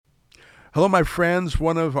Hello, my friends.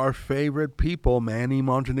 One of our favorite people, Manny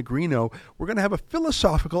Montenegrino. We're going to have a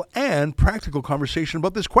philosophical and practical conversation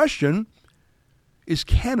about this question. Is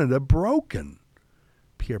Canada broken?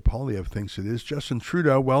 Pierre Poilievre thinks it is. Justin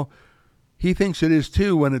Trudeau, well, he thinks it is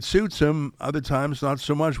too when it suits him. Other times, not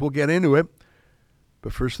so much. We'll get into it.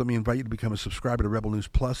 But first, let me invite you to become a subscriber to Rebel News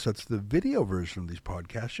Plus. That's the video version of these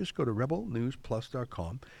podcasts. Just go to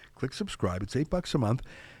rebelnewsplus.com, click subscribe. It's $8 a month.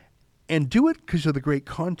 And do it because of the great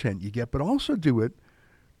content you get, but also do it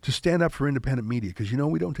to stand up for independent media because, you know,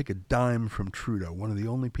 we don't take a dime from Trudeau, one of the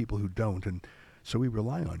only people who don't, and so we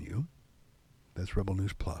rely on you. That's Rebel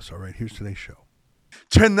News Plus. All right, here's today's show.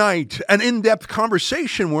 Tonight, an in-depth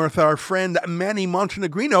conversation with our friend Manny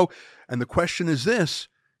Montenegrino, and the question is this: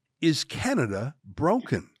 is Canada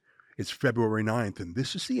broken? It's February 9th, and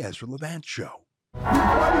this is the Ezra Levant Show.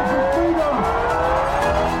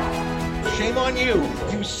 Shame on you,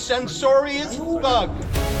 you censorious thug.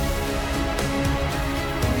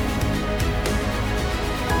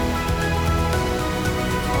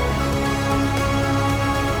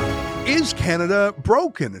 Is Canada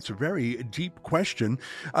broken? It's a very deep question.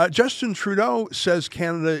 Justin Trudeau says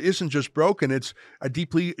Canada isn't just broken, it's a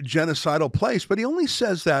deeply genocidal place, but he only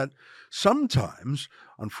says that sometimes.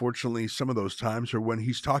 Unfortunately, some of those times are when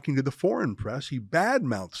he's talking to the foreign press. He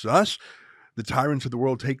badmouths us. The tyrants of the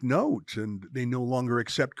world take note, and they no longer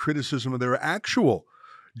accept criticism of their actual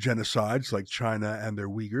genocides like China and their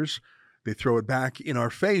Uyghurs. They throw it back in our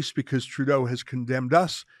face because Trudeau has condemned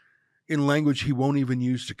us in language he won't even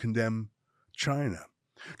use to condemn China.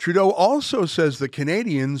 Trudeau also says that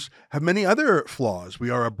Canadians have many other flaws. We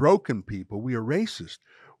are a broken people. We are racist.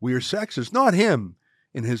 We are sexist. Not him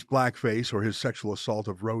in his blackface or his sexual assault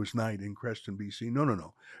of Rose Knight in Creston, BC.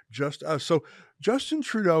 No. Just us. So Justin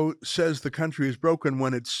Trudeau says the country is broken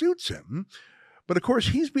when it suits him. But of course,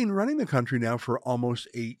 he's been running the country now for almost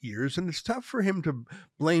 8 years, and it's tough for him to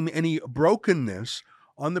blame any brokenness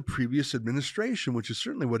on the previous administration, which is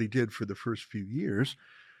certainly what he did for the first few years.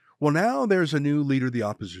 Well, now there's a new leader of the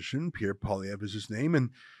opposition. Pierre Poilievre is his name, and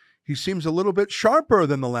he seems a little bit sharper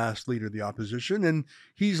than the last leader of the opposition, and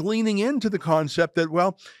he's leaning into the concept that,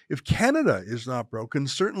 well, if Canada is not broken,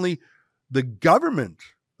 certainly the government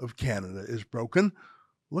of Canada is broken.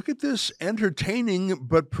 Look at this entertaining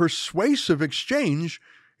but persuasive exchange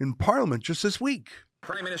in Parliament just this week.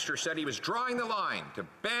 Prime Minister said he was drawing the line to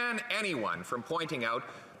ban anyone from pointing out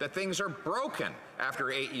that things are broken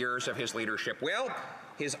after 8 years of his leadership. Well,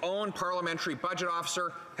 his own parliamentary budget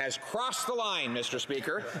officer has crossed the line, Mr.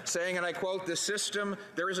 Speaker, saying, and I quote, there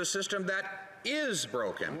is a system that is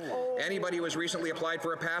broken. Anybody who has recently applied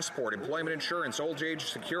for a passport, employment insurance, old age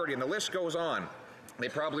security, and the list goes on. They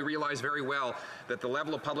probably realize very well that the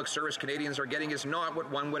level of public service Canadians are getting is not what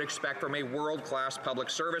one would expect from a world-class public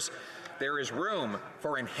service. There is room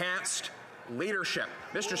for enhanced leadership.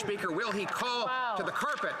 Mr. Speaker, will he call to the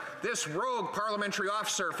carpet this rogue parliamentary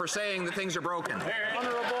officer for saying that things are broken?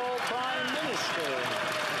 Honourable Prime Minister.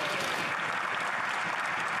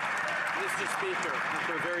 Mr. Speaker,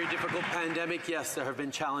 after a very difficult pandemic, yes, there have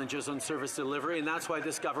been challenges on service delivery, and that's why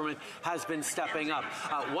this government has been stepping up.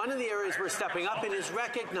 One of the areas we're stepping up in is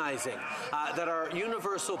recognizing that our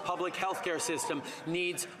universal public health care system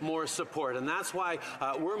needs more support, and that's why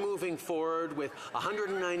we're moving forward with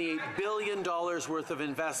 $198 billion worth of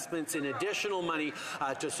investments in additional money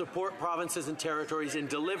to support provinces and territories in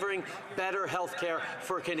delivering better health care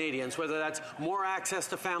for Canadians, whether that's more access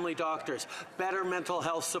to family doctors, better mental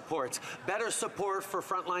health supports, better support for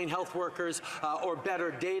frontline health workers, or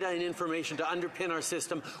better data and information to underpin our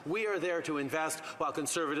system. We are there to invest while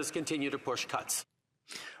Conservatives continue to push cuts.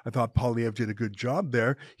 I thought Poilievre did a good job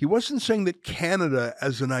there. He wasn't saying that Canada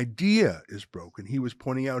as an idea is broken. He was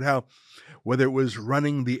pointing out how, whether it was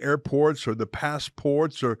running the airports or the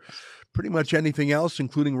passports or pretty much anything else,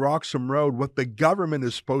 including Roxham Road, what the government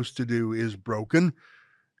is supposed to do is broken.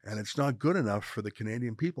 And it's not good enough for the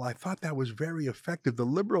Canadian people. I thought that was very effective. The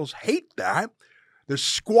Liberals hate that. They're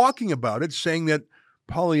squawking about it, saying that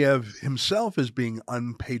Poilievre himself is being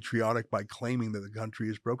unpatriotic by claiming that the country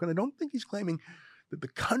is broken. I don't think he's claiming that the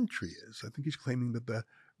country is. I think he's claiming that the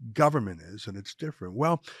government is, and it's different.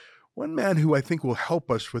 Well, one man who I think will help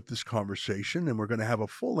us with this conversation, and we're going to have a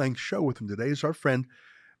full-length show with him today, is our friend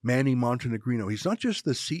Manny Montenegrino. He's not just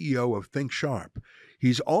the CEO of Think Sharp.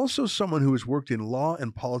 He's also someone who has worked in law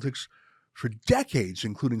and politics for decades,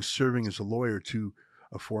 including serving as a lawyer to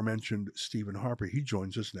aforementioned Stephen Harper. He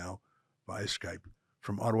joins us now via Skype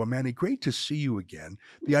from Ottawa. Manny, great to see you again.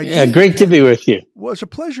 Great to be with you. Well, it's a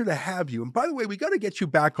pleasure to have you. And by the way, we got to get you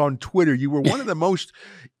back on Twitter. You were one of the most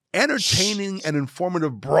entertaining and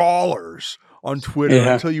informative brawlers on Twitter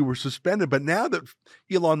until you were suspended. But now that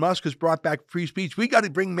Elon Musk has brought back free speech, we got to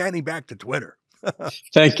bring Manny back to Twitter.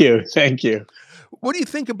 Thank you. Thank you. What do you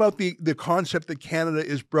think about the concept that Canada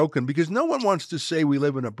is broken? Because no one wants to say we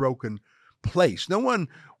live in a broken place. No one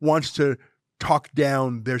wants to talk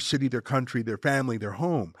down their city, their country, their family, their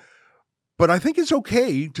home. But I think it's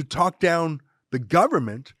okay to talk down the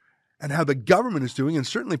government and how the government is doing, and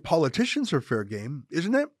certainly politicians are fair game,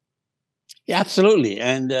 isn't it? Yeah, absolutely.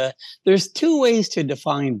 And there's two ways to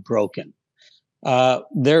define broken.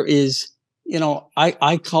 There is,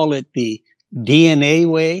 I call it the DNA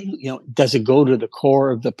way. Does it go to the core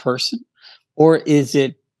of the person, or is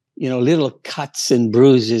it, little cuts and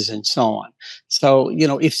bruises and so on? So,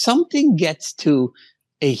 if something gets to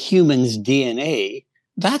a human's DNA,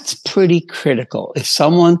 that's pretty critical. If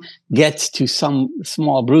someone gets to some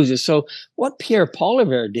small bruises. So what Pierre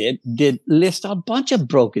Poilievre did list a bunch of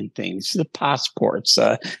broken things, the passports,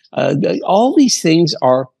 all these things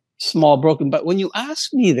are small broken. But when you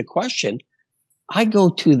ask me the question, I go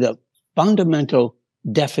to the fundamental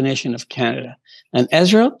definition of Canada. And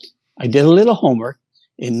Ezra, I did a little homework.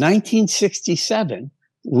 In 1967,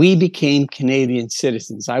 we became Canadian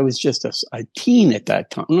citizens. I was just a teen at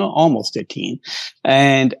that time, no, almost a teen.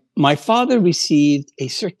 And my father received a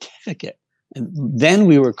certificate. And then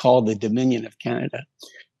we were called the Dominion of Canada.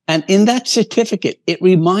 And in that certificate, it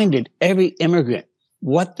reminded every immigrant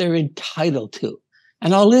what they're entitled to.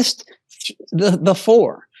 And I'll list the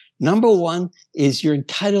four. Number one is you're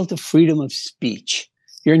entitled to freedom of speech.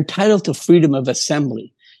 You're entitled to freedom of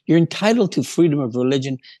assembly. You're entitled to freedom of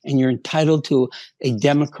religion, and you're entitled to a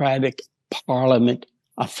democratic parliament,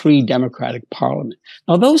 a free democratic parliament.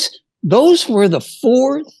 Now, those were the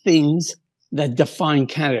four things that define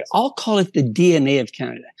Canada. I'll call it the DNA of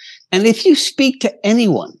Canada. And if you speak to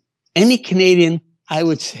anyone, any Canadian, I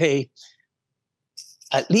would say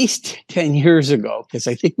at least 10 years ago, because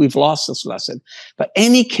I think we've lost this lesson, but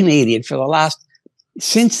any Canadian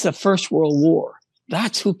since the First World War,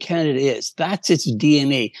 that's who Canada is. That's its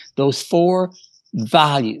DNA, those four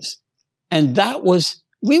values. And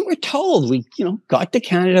we were told, we got to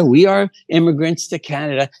Canada. We are immigrants to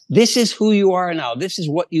Canada. This is who you are now. This is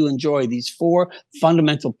what you enjoy, these four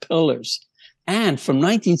fundamental pillars. And from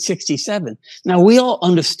 1967, now we all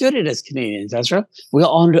understood it as Canadians, Ezra. We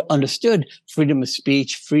all understood freedom of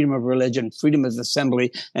speech, freedom of religion, freedom of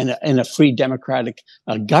assembly, and a free democratic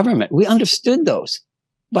government. We understood those.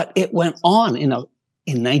 But it went on in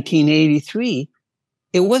 1983,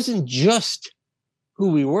 it wasn't just who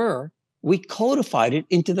we were. We codified it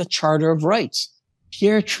into the Charter of Rights.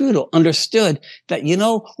 Pierre Trudeau understood that,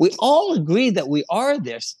 we all agree that we are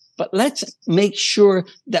this, but let's make sure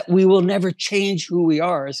that we will never change who we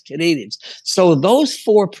are as Canadians. So those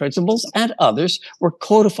four principles and others were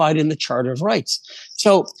codified in the Charter of Rights.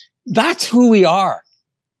 So that's who we are.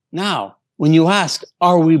 Now, when you ask,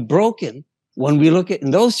 are we broken? When we look at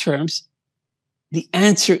in those terms, the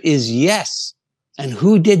answer is yes. And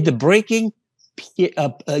who did the breaking?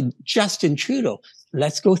 Justin Trudeau.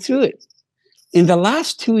 Let's go through it. In the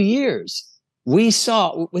last 2 years, we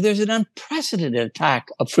saw there's an unprecedented attack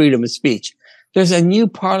of freedom of speech. There's a new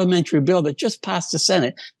parliamentary bill that just passed the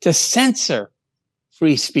Senate to censor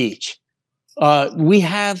free speech. We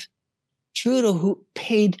have Trudeau who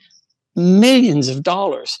paid millions of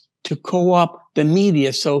dollars to co-opt the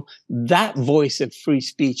media, so that voice of free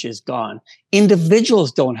speech is gone.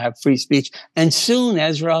 Individuals don't have free speech. And soon,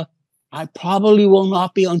 Ezra, I probably will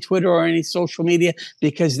not be on Twitter or any social media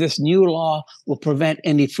because this new law will prevent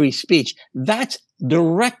any free speech. That's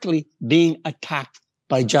directly being attacked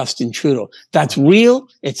by Justin Trudeau. That's real.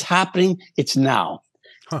 It's happening. It's now.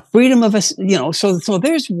 Freedom of us, so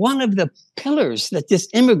there's one of the pillars that this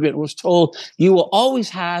immigrant was told you will always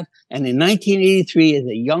have. And in 1983, as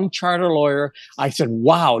a young charter lawyer, I said,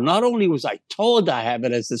 wow, not only was I told I have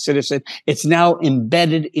it as a citizen, it's now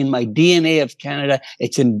embedded in my DNA of Canada.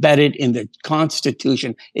 It's embedded in the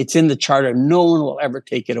Constitution. It's in the Charter. No one will ever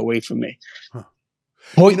take it away from me.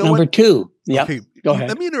 Point number two. Yeah. Okay. Go ahead.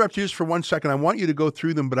 Let me interrupt you just for 1 second. I want you to go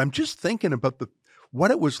through them, but I'm just thinking about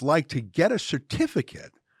what it was like to get a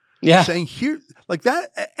certificate. Yeah. Saying here like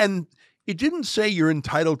that. And it didn't say you're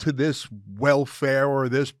entitled to this welfare or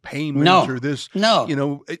this payment or this.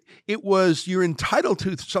 No. It was you're entitled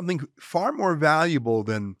to something far more valuable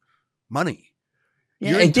than money.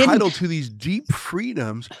 Yeah, you're entitled to these deep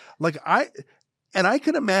freedoms. I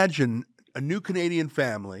can imagine a new Canadian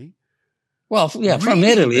family. Well, yeah, from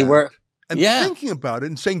Italy thinking about it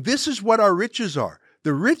and saying, this is what our riches are.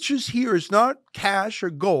 The riches here is not cash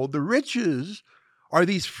or gold. The riches are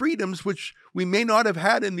these freedoms which we may not have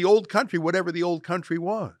had in the old country, whatever the old country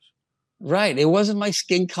was. Right. It wasn't my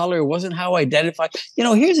skin color. It wasn't how I identify.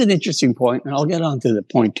 Here's an interesting point, and I'll get on to the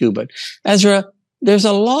point too. But Ezra, there's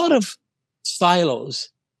a lot of silos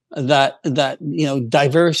that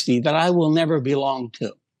diversity that I will never belong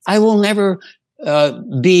to. I will never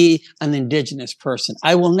be an Indigenous person.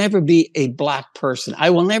 I will never be a Black person.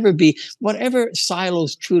 I will never be whatever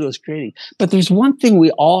silos Trudeau's creating. But there's one thing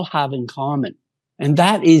we all have in common. And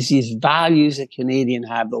that is these values that Canadians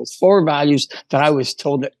have, those 4 values that I was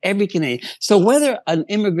told that every Canadian. So whether an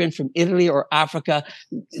immigrant from Italy or Africa,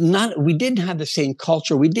 we didn't have the same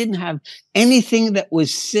culture. We didn't have anything that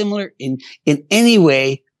was similar in any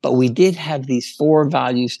way, but we did have these 4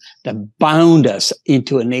 values that bound us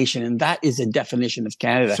into a nation. And that is a definition of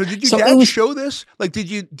Canada. So did your dad show this? What was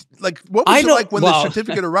it like when the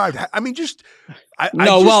certificate arrived? I mean, first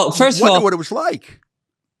of all, what it was like.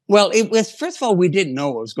 Well, it was, first of all, we didn't know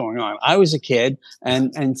what was going on. I was a kid,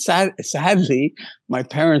 and sadly, my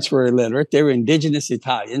parents were illiterate. They were Indigenous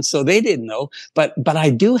Italians, so they didn't know. But I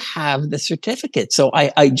do have the certificate. So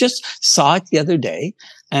I just saw it the other day,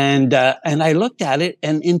 and I looked at it.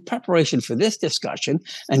 And in preparation for this discussion,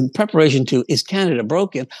 and preparation to Is Canada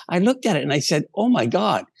Broken, I looked at it and I said, oh my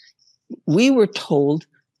God, we were told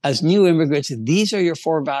as new immigrants, these are your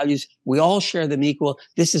 4 values. We all share them equal.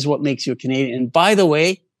 This is what makes you a Canadian. And by the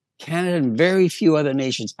way, Canada and very few other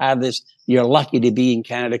nations have this. You're lucky to be in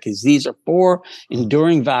Canada because these are 4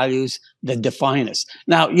 enduring values that define us.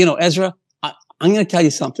 Now, Ezra, I'm going to tell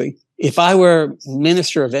you something. If I were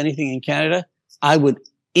minister of anything in Canada, I would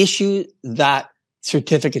issue that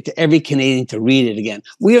certificate to every Canadian to read it again.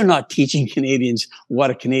 We are not teaching Canadians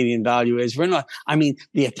what a Canadian value is.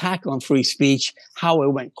 The attack on free speech, how it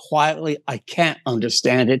went quietly, I can't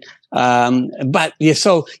understand it.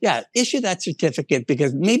 Issue that certificate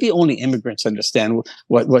because maybe only immigrants understand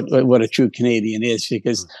what a true Canadian is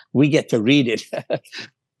because we get to read it.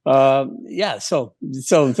 So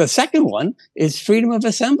the second one is freedom of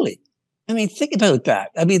assembly. Think about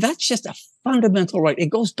that. That's just a fundamental right. It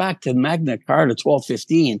goes back to Magna Carta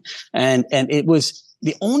 1215. And it was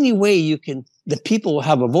the only way the people will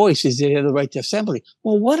have a voice is they have the right to assembly.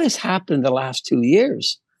 Well, what has happened the last 2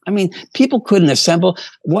 years? People couldn't assemble.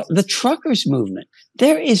 The truckers movement,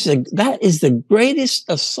 that is the greatest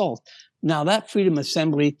assault. Now that freedom of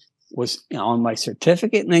assembly was on my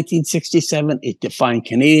certificate in 1967. It defined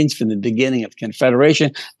Canadians from the beginning of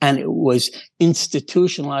Confederation, and it was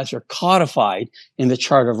institutionalized or codified in the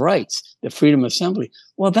Charter of Rights, the freedom of assembly.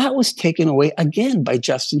 Well, that was taken away again by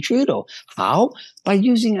Justin Trudeau. How? By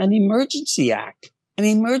using an emergency act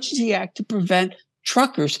to prevent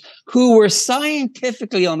truckers who were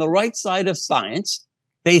scientifically on the right side of science.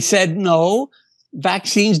 They said, no,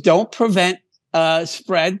 vaccines don't prevent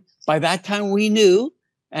spread. By that time, we knew.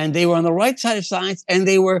 And they were on the right side of science, and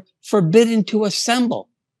they were forbidden to assemble.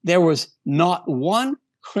 There was not one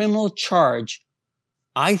criminal charge,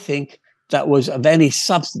 I think, that was of any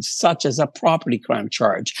substance, such as a property crime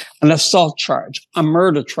charge, an assault charge, a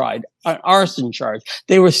murder charge, an arson charge.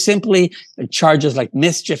 They were simply charges like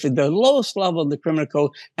mischief at the lowest level of the criminal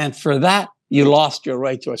code. And for that, you lost your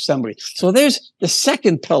right to assembly. So there's the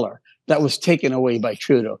second pillar that was taken away by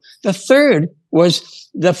Trudeau. The third was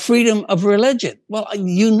the freedom of religion. Well,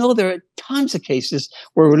 there are tons of cases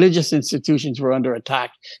where religious institutions were under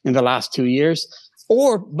attack in the last 2 years,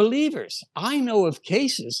 or believers. I know of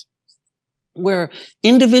cases where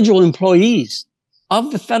individual employees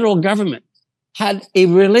of the federal government sought a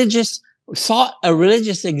religious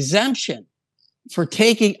exemption for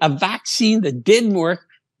taking a vaccine that didn't work,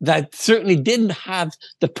 that certainly didn't have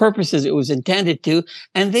the purposes it was intended to.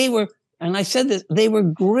 And I said this, they were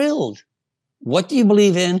grilled. What do you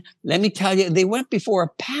believe in? Let me tell you, they went before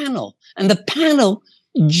a panel, and the panel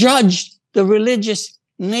judged the religious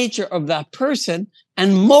nature of that person.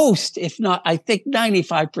 And most, if not, I think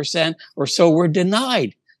 95% or so were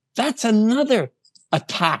denied. That's another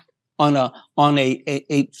attack on a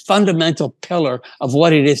fundamental pillar of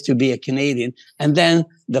what it is to be a Canadian. And then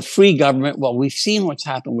the free government. Well, we've seen what's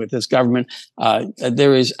happened with this government.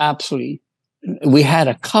 We had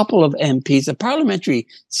a couple of MPs. The parliamentary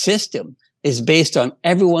system is based on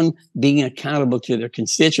everyone being accountable to their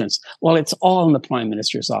constituents. Well, it's all in the Prime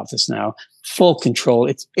Minister's office now, full control.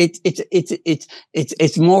 It's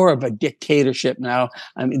more of a dictatorship now.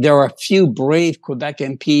 There are a few brave Quebec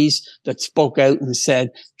MPs that spoke out and said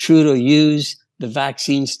Trudeau used the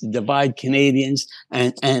vaccines to divide Canadians,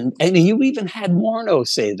 and you even had Morneau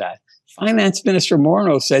say that. Finance Minister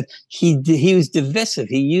Morneau said he was divisive.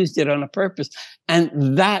 He used it on a purpose, and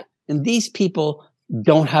these people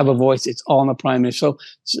don't have a voice. It's all in the prime minister.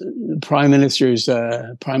 Prime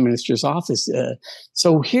minister's office.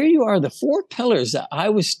 So here you are, the 4 pillars that I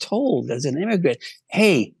was told as an immigrant,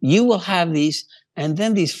 hey, you will have these. And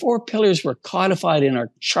then these 4 pillars were codified in our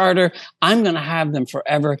charter. I'm going to have them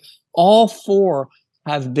forever. All 4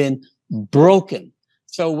 have been broken.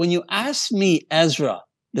 So when you ask me, Ezra,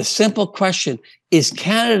 the simple question, is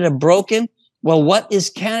Canada broken? Well, what is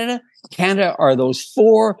Canada? Canada are those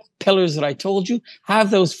 4 pillars that I told you.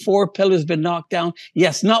 Have those 4 pillars been knocked down?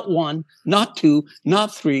 Yes, not 1, not 2,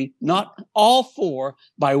 not 3, not all 4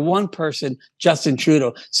 by one person, Justin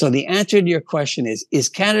Trudeau. So the answer to your question is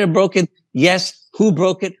Canada broken? Yes. Who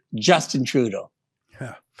broke it? Justin Trudeau.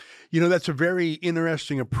 Yeah. That's a very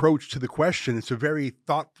interesting approach to the question. It's a very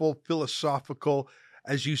thoughtful, philosophical,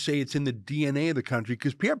 as you say, it's in the DNA of the country,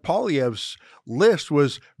 because Pierre Poilievre's list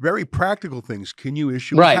was very practical things. Can you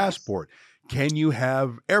issue a passport? Can you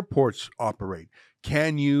have airports operate?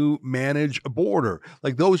 Can you manage a border?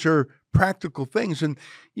 Like, those are practical things. And,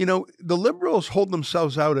 the Liberals hold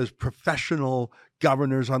themselves out as professional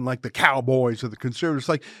governors, unlike the Cowboys or the Conservatives.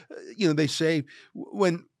 Like, they say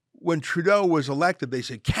when Trudeau was elected, they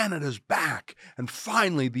said Canada's back, and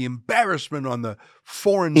finally the embarrassment on the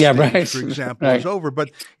foreign stage, for example, is over.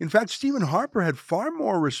 But in fact, Stephen Harper had far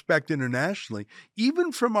more respect internationally,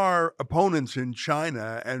 even from our opponents in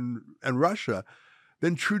China and Russia,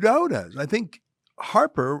 than Trudeau does. I think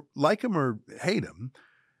Harper, like him or hate him,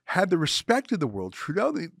 had the respect of the world.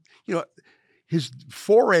 Trudeau, his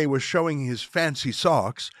foray was showing his fancy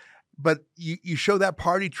socks. But you show that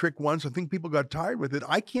party trick once, I think people got tired with it.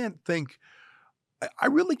 I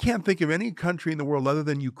really can't think of any country in the world other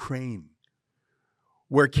than Ukraine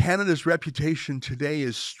where Canada's reputation today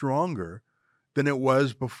is stronger than it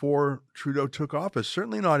was before Trudeau took office.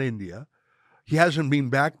 Certainly not India. He hasn't been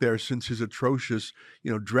back there since his atrocious,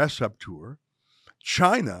 dress-up tour.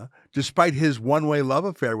 China, despite his one-way love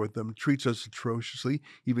affair with them, treats us atrociously,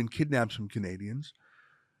 even kidnaps some Canadians.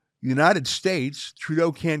 United States,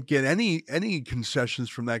 Trudeau can't get any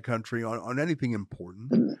concessions from that country on anything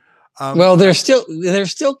important. Well, there's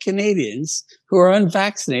still Canadians who are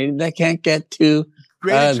unvaccinated that can't get to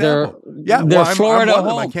their Florida I'm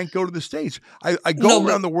home. I can't go to the States. I go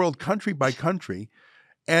around the world country by country,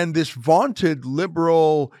 and this vaunted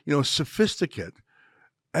liberal, sophisticate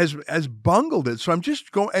has bungled it. So I'm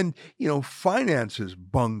just going, and finances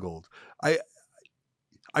bungled. I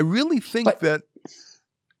really think that.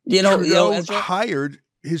 Trudeau hired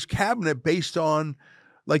his cabinet based on,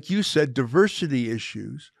 like you said, diversity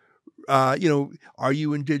issues. Are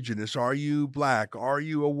you Indigenous? Are you Black? Are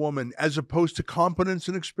you a woman? As opposed to competence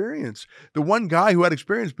and experience. The one guy who had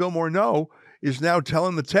experience, Bill Morneau, is now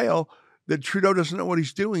telling the tale that Trudeau doesn't know what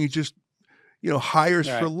he's doing. He just, hires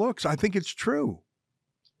for looks. I think it's true.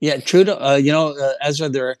 Yeah, Trudeau,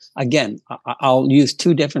 Ezra, I'll use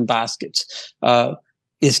 2 different baskets. Are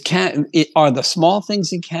the small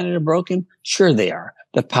things in Canada broken? Sure they are.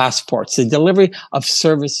 The passports, the delivery of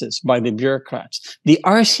services by the bureaucrats, the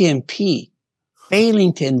RCMP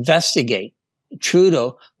failing to investigate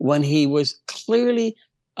Trudeau when he was clearly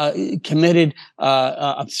committed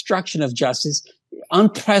obstruction of justice,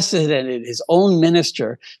 unprecedented. His own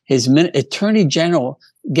minister, his attorney general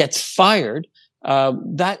gets fired.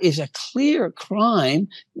 That is a clear crime.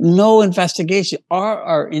 No investigation. Are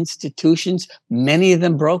our institutions, many of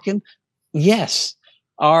them, broken? Yes.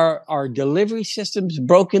 Are our delivery systems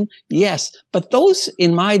broken? Yes. But those,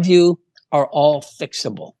 in my view, are all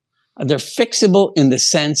fixable. They're fixable in the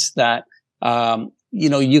sense that,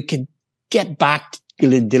 you can get back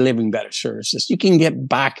to delivering better services. You can get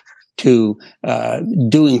back to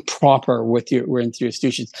doing proper with your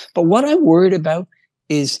institutions. But what I'm worried about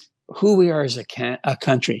is who we are as a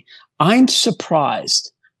country. I'm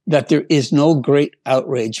surprised that there is no great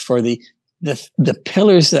outrage for the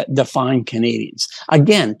pillars that define Canadians.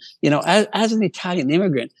 Again, as an Italian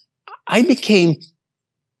immigrant, I became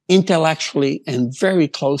intellectually and very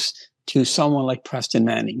close to someone like Preston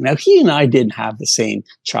Manning. Now, he and I didn't have the same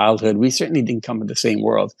childhood. We certainly didn't come from the same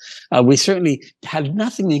world. We certainly had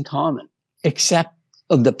nothing in common except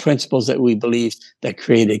of the principles that we believed that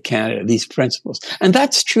created Canada, these principles. And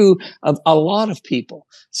that's true of a lot of people.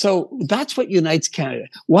 So that's what unites Canada.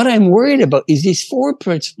 What I'm worried about is these 4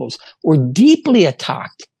 principles were deeply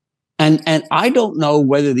attacked. And I don't know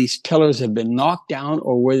whether these pillars have been knocked down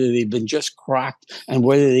or whether they've been just cracked and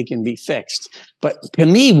whether they can be fixed. But to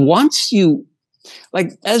me,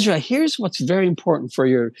 Ezra, here's what's very important for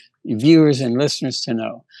your viewers and listeners to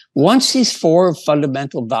know. Once these 4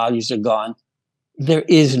 fundamental values are gone, there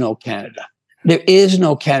is no Canada. There is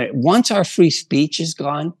no Canada. Once our free speech is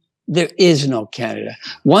gone, there is no Canada.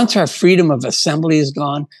 Once our freedom of assembly is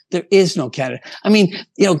gone, there is no Canada. I mean,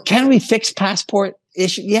 can we fix passport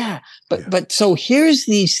issue? Yeah. But so here's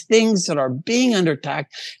these things that are being under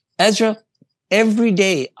attack. Ezra, every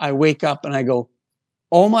day I wake up and I go,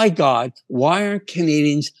 oh my God, why aren't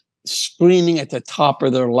Canadians screaming at the top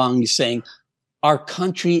of their lungs saying, our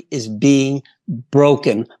country is being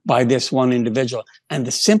broken by this one individual? And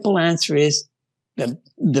the simple answer is the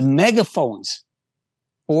megaphones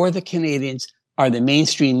for the Canadians are the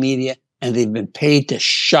mainstream media, and they've been paid to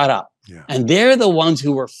shut up. Yeah. And they're the ones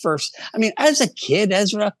who were first. I mean, as a kid,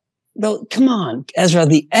 Ezra, come on, Ezra,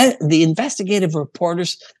 the investigative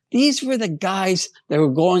reporters, these were the guys that were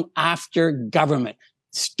going after government.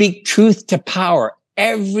 Speak truth to power.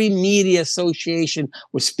 Every media association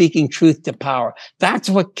was speaking truth to power. That's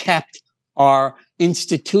what kept our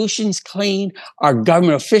institutions clean, our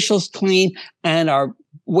government officials clean, and our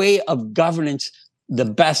way of governance the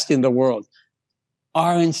best in the world.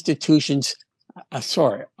 Our institutions,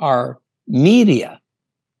 our media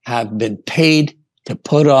have been paid to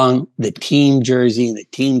put on the team jersey, and the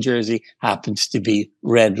team jersey happens to be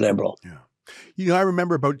red liberal. Yeah. I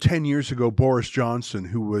remember about 10 years ago, Boris Johnson,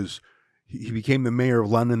 he became the mayor of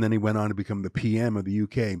London, then he went on to become the PM of the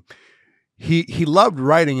UK. He loved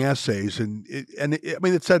writing essays, and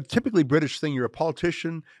it's a typically British thing. You're a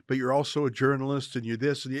politician, but you're also a journalist, and you're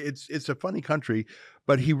this. And it's a funny country.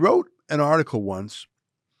 But he wrote an article once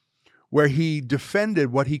where he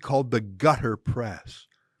defended what he called the gutter press.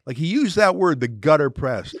 Like, he used that word, the gutter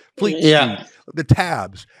press, Fleet Street, the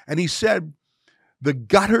tabs, and he said the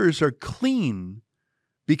gutters are clean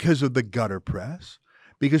because of the gutter press,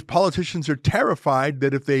 because politicians are terrified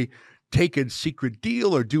that if they take a secret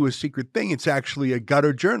deal or do a secret thing, it's actually a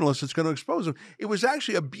gutter journalist that's going to expose them. It was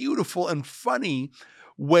actually a beautiful and funny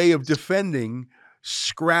way of defending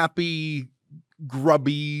scrappy,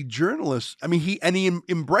 grubby journalists. I mean, he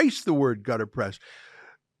embraced the word gutter press.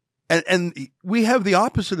 And we have the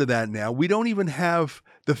opposite of that now. We don't even have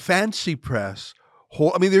the fancy press.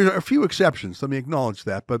 There are a few exceptions. Let me acknowledge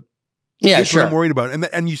that. But that's what I'm worried about.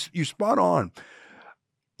 And you spot on.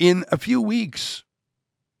 In a few weeks,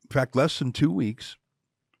 in fact, less than 2 weeks,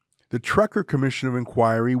 the Trucker Commission of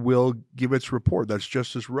Inquiry will give its report. That's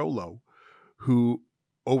Justice Rollo who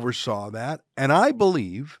oversaw that. And I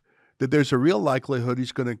believe that there's a real likelihood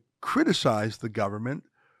he's going to criticize the government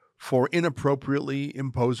for inappropriately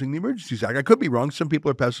imposing the Emergencies Act. I could be wrong. Some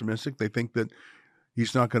people are pessimistic. They think that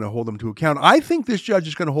he's not going to hold them to account. I think this judge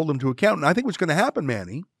is going to hold them to account. And I think what's going to happen,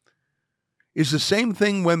 Manny, is the same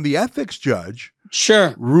thing when the ethics judge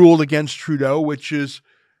ruled against Trudeau, which is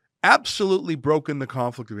absolutely broken the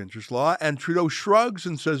conflict of interest law. And Trudeau shrugs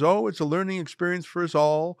and says, oh, it's a learning experience for us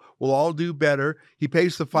all. We'll all do better. He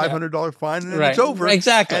pays the $500 fine and then it's over.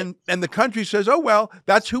 Exactly. And the country says, oh, well,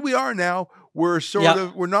 that's who we are now. We're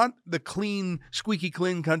we're not the clean, squeaky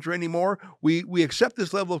clean country anymore. We accept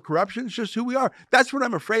this level of corruption. It's just who we are. That's what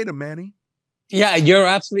I'm afraid of, Manny. Yeah, you're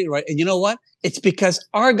absolutely right. And you know what? It's because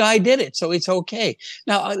our guy did it, so it's okay.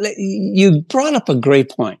 Now, you brought up a great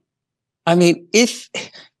point. I mean, if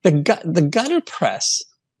the gutter press,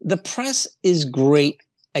 the press is great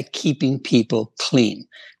at keeping people clean.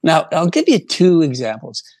 Now, I'll give you two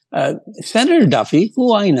examples. Senator Duffy,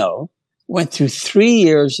 who I know, went through 3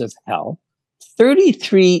 years of hell,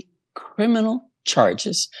 33 criminal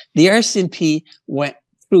charges. The RCMP went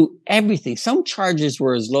through everything. Some charges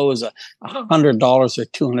were as low as $100 or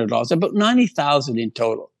 $200, about $90,000 in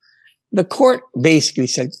total. The court basically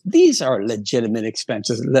said, these are legitimate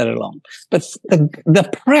expenses, let alone. But the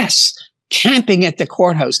press camping at the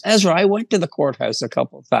courthouse. Ezra, I went to the courthouse a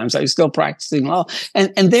couple of times. I was still practicing law.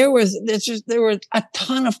 And there were a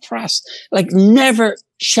ton of press. Like, never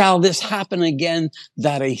shall this happen again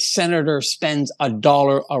that a senator spends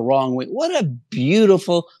 $1 a wrong way. What a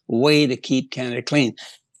beautiful way to keep Canada clean.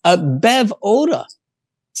 Bev Oda,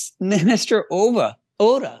 Minister Oda,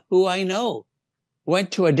 who I know,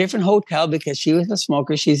 went to a different hotel because she was a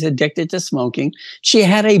smoker. She's addicted to smoking. She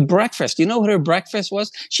had a breakfast. You know what her breakfast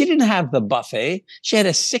was? She didn't have the buffet. She had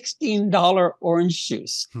a $16 orange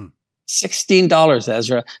juice. $16,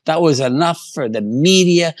 Ezra. That was enough for the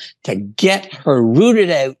media to get her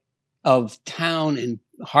rooted out of town, and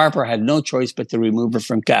Harper had no choice but to remove her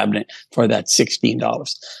from cabinet for that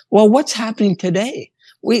 $16. Well, what's happening today?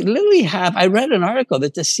 We literally have, I read an article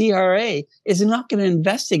that the CRA is not going to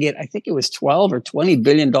investigate, I think it was $12 or $20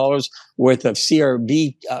 billion worth of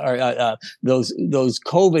CRB, those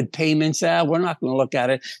COVID payments. We're not going to look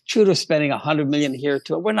at it. Trudeau's spending $100 million here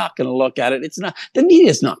too. We're not going to look at it. It's not, the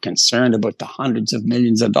media is not concerned about the hundreds of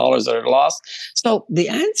millions of dollars that are lost. So the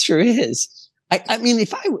answer is, I mean,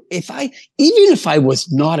 even if I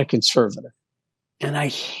was not a conservative and I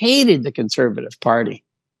hated the Conservative Party,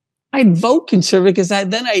 I'd vote conservative because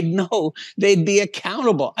then I'd know they'd be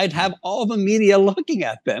accountable. I'd have all the media looking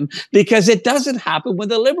at them because it doesn't happen when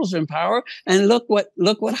the Liberals are in power. And look what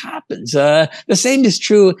happens. The same is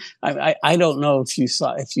true. I don't know if you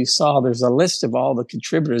saw there's a list of all the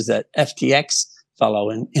contributors that FTX fellow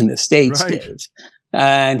in the States gave.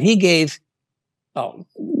 And he gave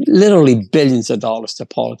literally billions of dollars to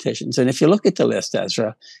politicians. And if you look at the list,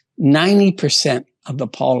 Ezra, 90% of the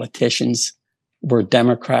politicians were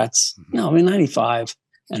Democrats. No, I mean 95,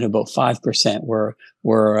 and about 5% were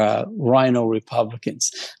Rhino Republicans.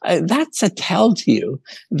 That's a tell to you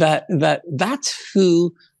that's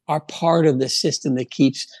who are part of the system that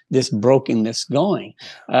keeps this brokenness going.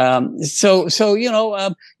 So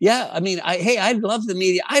yeah. I mean, I love the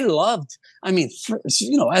media.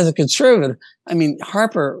 As a conservative, I mean,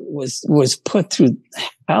 Harper was put through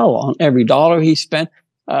hell on every dollar he spent.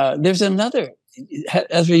 There's another,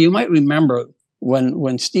 Ezra, you might remember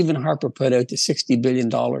when Stephen Harper put out the $60 billion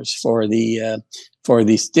for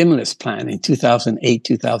the stimulus plan in 2008,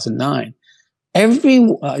 2009.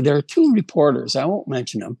 There are two reporters, I won't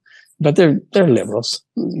mention them, but they're liberals,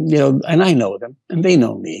 and I know them and they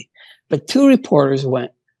know me. But two reporters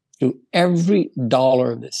went through every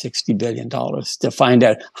dollar of the $60 billion to find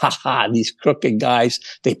out, these crooked guys,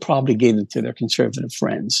 they probably gave them to their conservative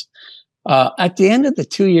friends. At the end of the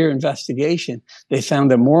 2-year investigation, they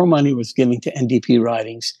found that more money was given to NDP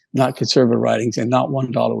ridings, not conservative ridings, and not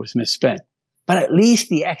 $1 was misspent. But at least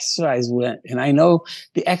the exercise went, and I know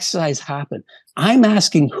the exercise happened. I'm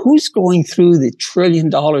asking, who's going through the $1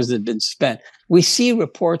 trillion that had been spent? We see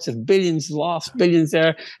reports of billions lost, billions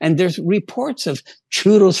there, and there's reports of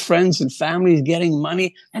Trudeau's friends and families getting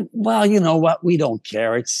money. And, well, you know what? We don't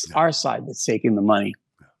care. It's our side that's taking the money.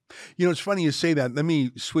 It's funny you say that. Let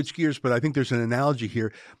me switch gears, but I think there's an analogy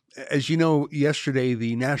here. As you know, yesterday,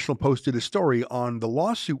 the National Post did a story on the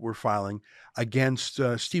lawsuit we're filing against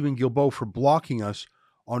Stephen Guilbeault for blocking us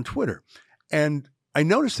on Twitter. And I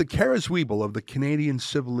noticed that Kara Zwiebel of the Canadian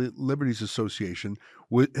Civil Liberties Association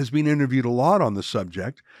has been interviewed a lot on the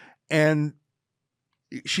subject. And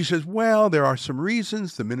she says, well, there are some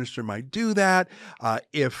reasons the minister might do that.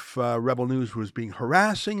 If Rebel News was being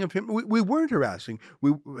harassing of him, we weren't harassing.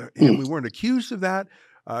 We weren't accused of that.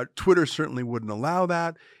 Twitter certainly wouldn't allow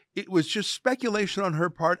that. It was just speculation on her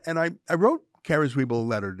part. And I wrote Kara Zwiebel a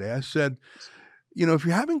letter today. I said, if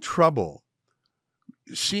you're having trouble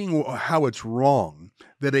seeing how it's wrong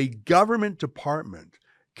that a government department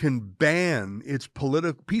can ban its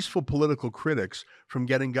peaceful political critics from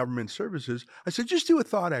getting government services, I said, just do a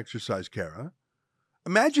thought exercise, Kara.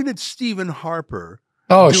 Imagine it's Stephen Harper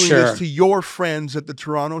doing this to your friends at the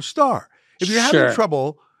Toronto Star. If you're having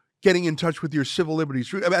trouble getting in touch with your civil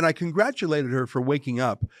liberties, and I congratulated her for waking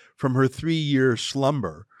up from her 3-year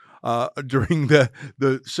slumber during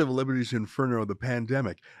the civil liberties inferno of the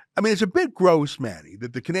pandemic. I mean, it's a bit gross, Manny,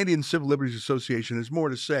 that the Canadian Civil Liberties Association has more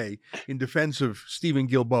to say in defense of Stephen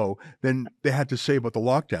Guilbeault than they had to say about the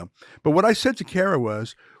lockdown. But what I said to Kara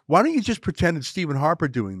was, why don't you just pretend it's Stephen Harper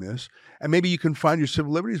doing this, and maybe you can find your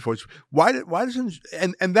civil liberties voice? Why doesn't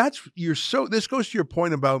and that's this goes to your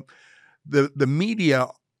point about the media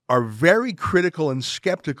are very critical and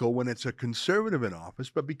skeptical when it's a conservative in office,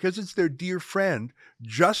 but because it's their dear friend,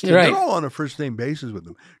 Justin, they're all on a first name basis with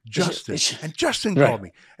them. Justin, and Justin called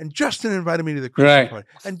me, and Justin invited me to the Christmas party,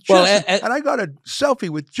 and Justin, and I got a selfie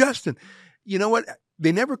with Justin. You know what?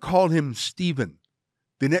 They never called him Stephen.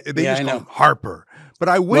 They just called him Harper. But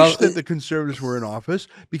I wish that the conservatives were in office,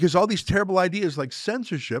 because all these terrible ideas like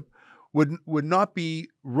censorship would not be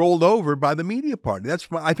rolled over by the media party.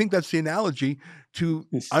 I think that's the analogy to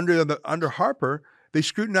under Harper, they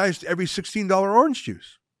scrutinized every $16 orange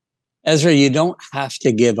juice. Ezra, you don't have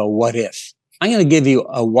to give a what if. I'm going to give you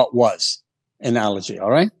a what was analogy,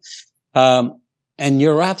 all right? And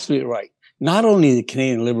you're absolutely right. Not only the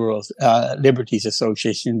Canadian Liberties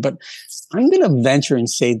Association, but I'm going to venture and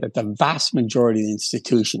say that the vast majority of the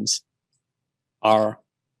institutions are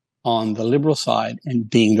on the liberal side and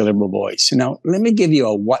being the liberal voice. So now let me give you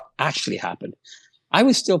a what actually happened. I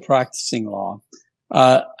was still practicing law,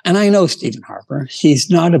 and I know Stephen Harper.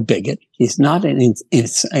 He's not a bigot. He's not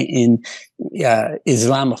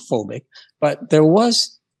Islamophobic, but there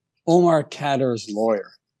was Omar Khadr's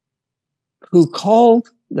lawyer who called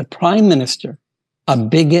the prime minister a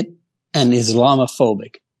bigot and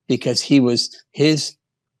Islamophobic because his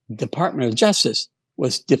Department of Justice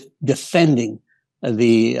was defending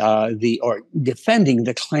defending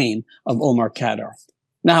the claim of Omar Khadr.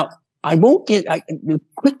 Now, I won't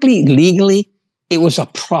quickly legally. it was a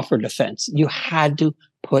proper defense. You had to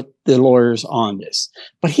put the lawyers on this.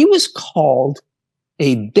 But he was called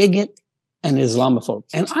a bigot and Islamophobe.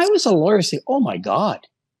 And I was a lawyer saying, oh my God,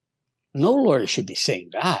 no lawyer should be saying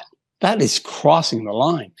that. That is crossing the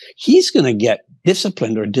line. He's going to get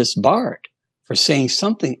disciplined or disbarred for saying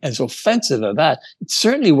something as offensive as that. It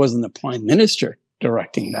certainly wasn't the prime minister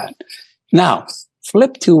directing that. Now,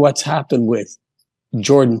 flip to what's happened with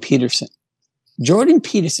Jordan Peterson. Jordan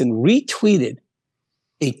Peterson retweeted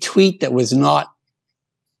a tweet that was not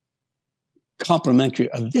complimentary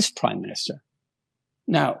of this prime minister.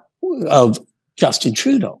 Now, of Justin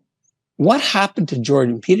Trudeau. What happened to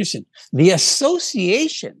Jordan Peterson? The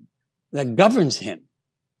association that governs him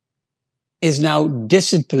is now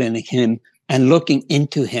disciplining him and looking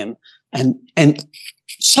into him, and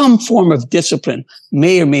some form of discipline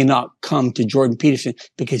may or may not come to Jordan Peterson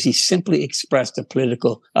because he simply expressed a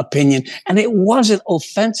political opinion, and it wasn't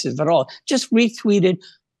offensive at all. Just retweeted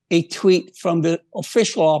a tweet from the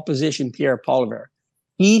official opposition, Pierre Poilievre.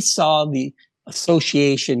 He saw the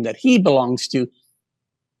association that he belongs to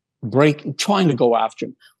trying to go after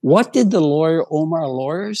him. What did the lawyer Omar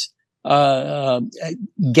Lawyers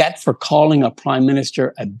get for calling a prime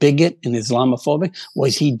minister a bigot and Islamophobic?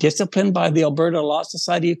 Was he disciplined by the Alberta Law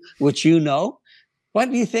Society, which you know?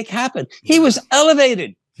 What do you think happened? He was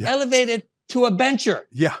elevated to a bencher.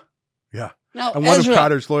 Yeah. Now, and one Ezra, of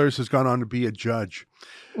Khadr's lawyers has gone on to be a judge.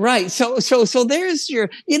 Right. So there's you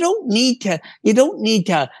don't need to,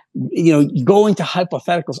 go into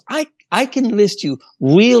hypotheticals. I can list you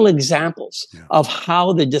real examples of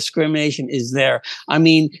how the discrimination is there. I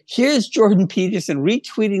mean, here's Jordan Peterson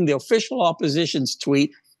retweeting the official opposition's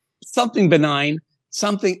tweet, something benign,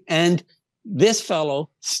 and this fellow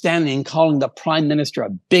standing calling the prime minister a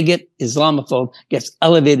bigot, Islamophobe, gets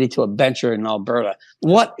elevated to a bencher in Alberta.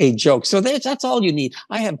 What a joke. So that's all you need.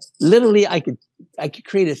 I could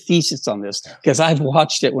create a thesis on this because I've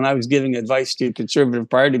watched it when I was giving advice to Conservative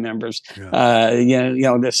Party members.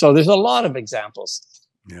 So there's a lot of examples.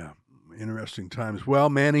 Yeah. Interesting times. Well,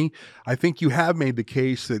 Manny, I think you have made the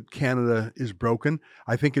case that Canada is broken.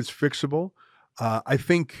 I think it's fixable. I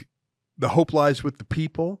think the hope lies with the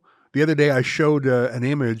people. The other day I showed an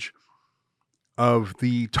image of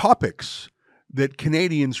the topics that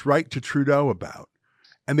Canadians write to Trudeau about.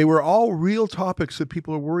 And they were all real topics that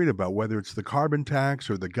people are worried about, whether it's the carbon tax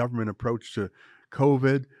or the government approach to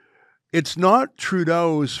COVID. It's not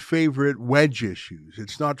Trudeau's favorite wedge issues.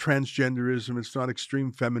 It's not transgenderism. It's not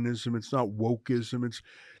extreme feminism. It's not wokeism. It's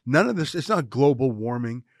none of this. It's not global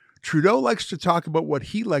warming. Trudeau likes to talk about what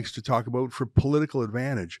he likes to talk about for political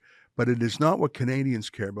advantage, but it is not what Canadians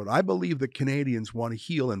care about. I believe that Canadians want to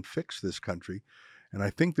heal and fix this country. And I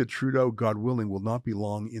think that Trudeau, God willing, will not be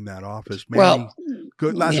long in that office. Manny,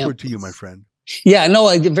 good. Last word to you, my friend. Yeah, no,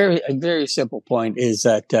 a very simple point is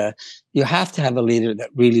that you have to have a leader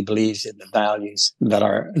that really believes in the values that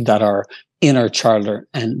are in our charter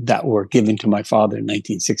and that were given to my father in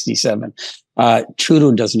 1967.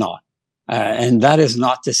 Trudeau does not. And that is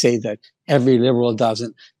not to say that every Liberal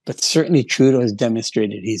doesn't, but certainly Trudeau has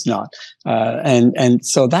demonstrated he's not. And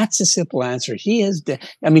so that's a simple answer. He has, to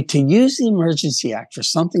use the Emergency Act for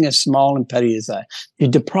something as small and petty as that, to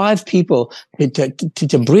deprive people,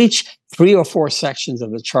 to breach 3 or 4 sections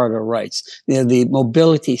of the Charter of Rights, the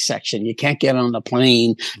mobility section, you can't get on the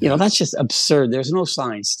plane, that's just absurd. There's no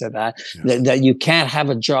science to that, that you can't have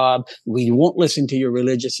a job. We won't listen to your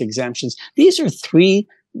religious exemptions. These are 3.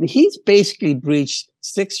 He's basically breached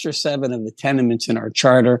 6 or 7 of the tenements in our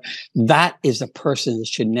charter. That is a person that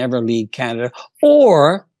should never lead Canada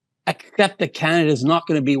or accept that Canada is not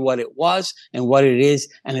going to be what it was and what it is,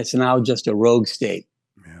 and it's now just a rogue state.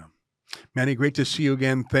 Yeah. Manny, great to see you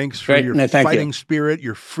again. Thanks for your fighting spirit,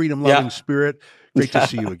 your freedom-loving spirit. Great to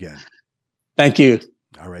see you again. Thank you.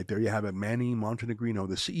 All right, there you have it. Manny Montenegrino,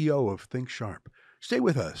 the CEO of Think Sharp. Stay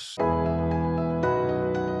with us.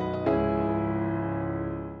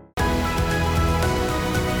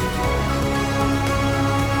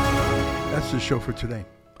 That's the show for today.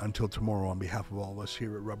 Until tomorrow, on behalf of all of us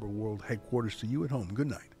here at Rubber World Headquarters, to you at home, good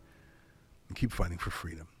night. And keep fighting for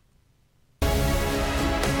freedom.